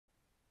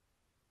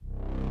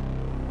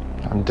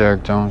I'm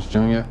Derrick Jones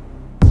Jr.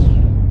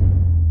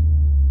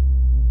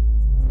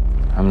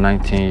 I'm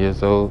 19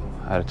 years old,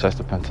 out of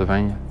Chester,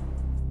 Pennsylvania.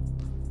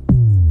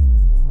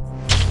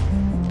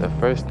 The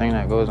first thing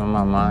that goes in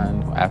my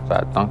mind after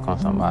I dunk on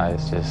somebody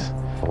is just,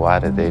 why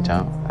did they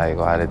jump? Like,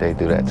 why did they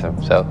do that to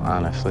themselves,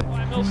 honestly?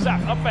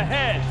 Millsap up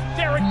ahead.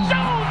 Derrick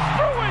Jones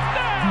threw it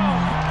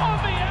down on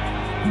the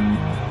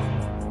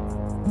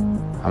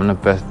end. I'm the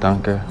best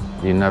dunker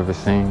you never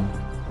seen,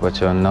 but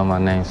you'll know my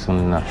name soon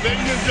enough. Ladies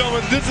and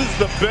gentlemen, this is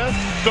the best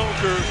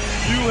dunker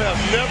you have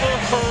never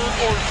heard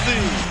or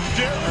seen.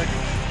 Derrick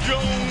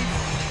Jones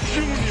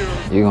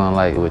Jr. You're gonna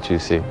like what you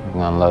see. You're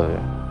gonna love it.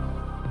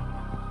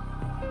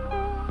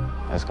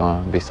 It's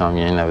gonna be something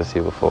you ain't never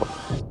seen before.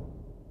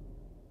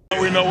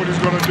 We know what he's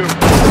gonna do.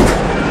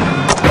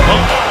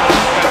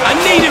 I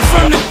need it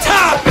from the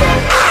top.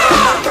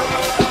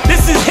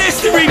 This is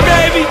history,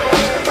 baby.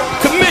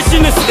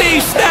 Commissioner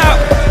Steve Stout.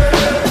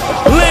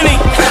 Lenny.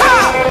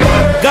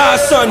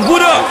 Godson,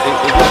 what up?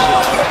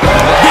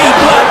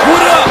 D-Block,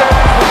 what up?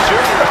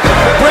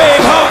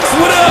 Brave Hawks,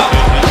 what up?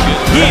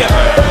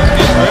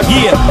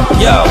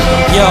 Yeah,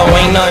 yo,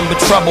 ain't nothing but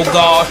trouble,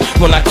 God.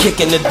 When I kick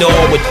in the door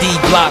with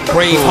D-Block,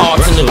 Brave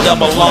Hearts, and the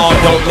double R,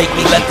 don't make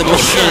me let the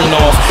machine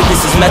off.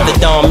 This is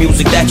methadone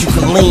music that you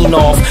can lean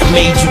off.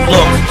 Made you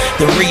look,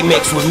 the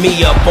remix with me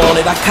up on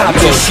it. I cop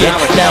your shit,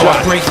 now I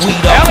break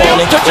weed up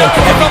on it. And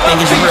everything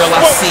is real,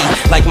 I see.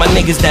 Like my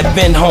niggas that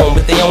been home,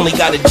 but they only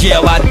got a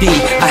jail ID.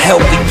 I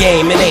help the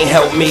game, it ain't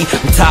help me.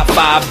 I'm top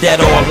 5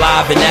 dead or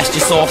alive, and that's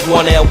just off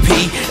 1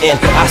 LP. And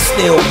I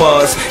still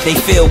buzz, they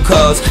feel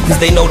cuz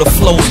they know the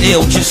flow's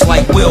ill, just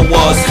like Will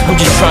was. I'm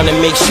just trying to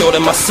make sure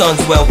that my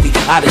son's wealthy.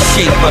 Out of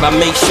shape, but I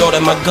make sure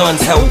that my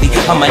gun's healthy.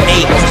 I'm an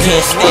 8, you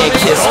can't stand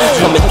kiss.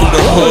 Coming through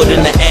the hood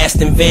in the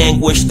Aston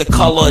Vanquish, the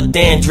color of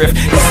dandruff.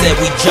 They said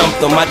we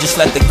jumped them, I just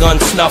let the gun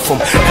snuff them.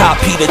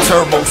 Copy the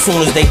turbo soon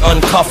as they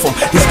uncuff them.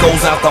 This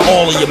goes out to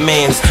all of your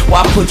mans.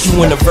 Why put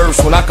you in the verse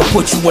when I could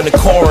put you in the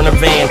car in a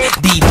van?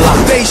 D-Block.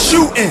 They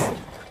shooting.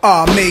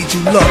 Made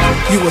you look.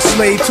 You a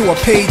slave to a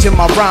page in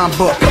my rhyme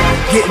book.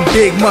 Getting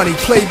big money,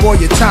 playboy,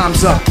 your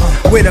time's up.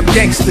 Where them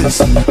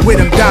gangsters, where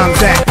them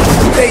dimes at?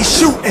 They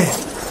shooting.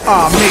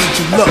 Made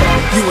you look.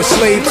 You a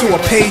slave to a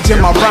page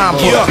in my rhyme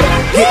book.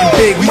 Getting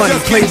big money,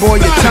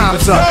 playboy, your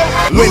time's up.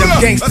 Where them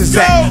gangsters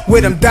at? Where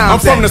them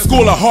dimes at? I'm from the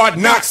school of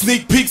hard knocks,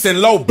 sneak peeks and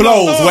low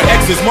blows, where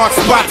X's mark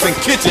spots and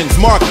kitchens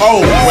mark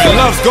O's, where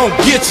love's gon'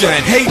 get ya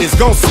and hate is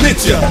gon'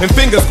 snitch ya, and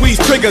fingers squeeze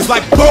triggers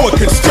like boa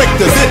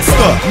constrictors. It's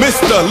the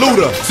Mr.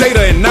 Luda,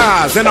 Jada and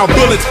Nas, and our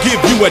bullets give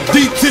you a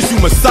deep tissue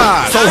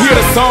massage. So hear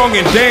the song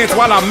and dance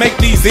while I make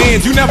these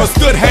ends. You never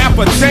stood half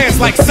a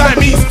chance like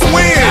Siamese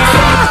twins.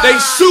 They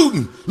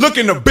shooting. Look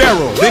in the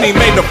barrel. Then he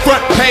made the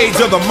front page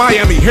of the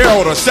Miami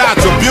Herald or Chi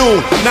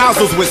Tribune.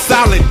 Nozzles with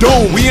solid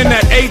doom. We in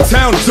that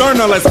A-Town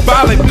journal as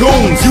violent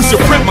goons. You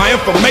should print my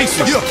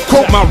information,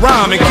 quote my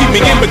rhyme, and keep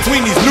me in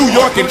between these New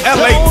York and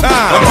LA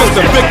times. I'm just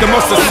a victim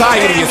of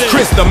society. It's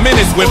Chris the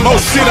Menace with more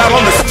shit out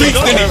on the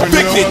streets than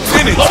evicted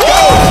tenants.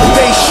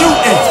 They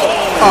shooting.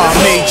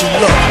 Made you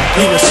look.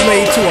 You a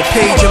slave to a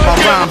page in my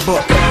rhyme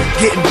book.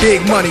 Getting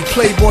big money,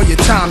 playboy, your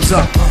time's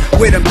up.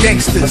 Where them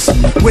gangsters,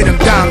 where them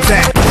dimes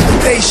at?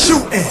 They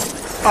shooting.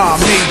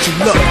 Made you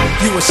look.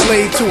 You a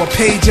slave to a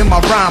page in my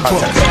rhyme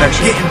book.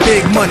 Getting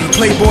big money,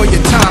 playboy,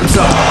 your time's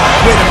up.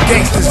 Where them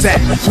gangsters at?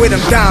 Where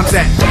them dimes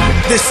at?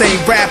 This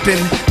ain't rapping,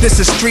 this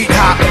is street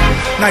hop.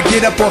 Now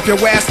get up off your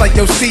ass like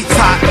your seat's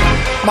hot.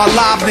 My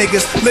live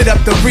niggas lit up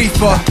the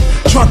reefer.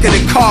 Trunk of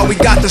the car, we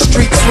got the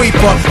street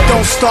sweeper.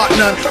 Don't start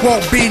none,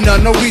 won't be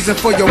none. No reason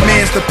for your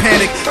mans to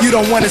panic. You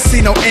don't wanna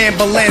see no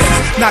ambulances.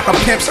 Knock a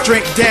pimp's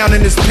drink down in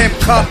his pimp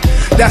cup.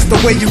 That's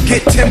the way you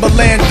get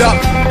Timberland up.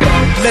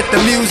 Let the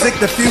music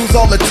diffuse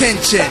all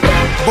attention.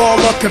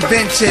 Baller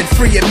convention,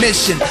 free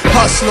admission.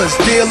 Hustlers,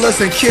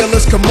 dealers, and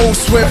killers can move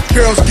swift.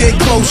 Girls get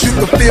close, you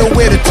can feel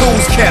where the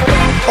tools kept.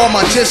 All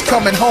my just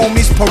coming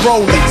homies,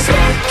 parolees.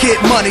 Get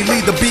money,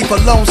 leave the beef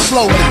alone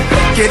slowly.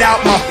 Get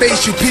out my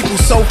face, you people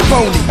so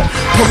phony.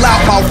 Pull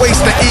out my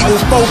waist, the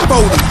eagle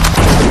 440.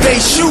 They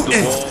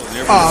shooting.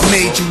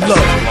 Made you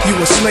look. You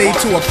a slave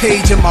to a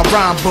page in my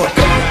rhyme book.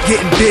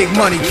 Getting big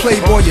money,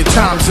 playboy, your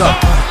time's up.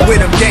 Where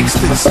them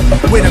gangsters,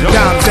 where them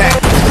dimes at?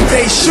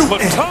 They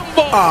shooting.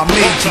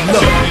 Made you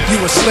look. You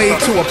a slave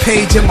to a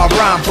page in my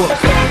rhyme book.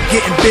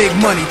 Getting big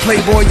money,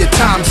 playboy, your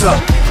time's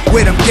up.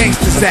 Where them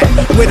gangsters at?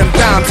 Where them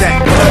dimes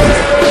at?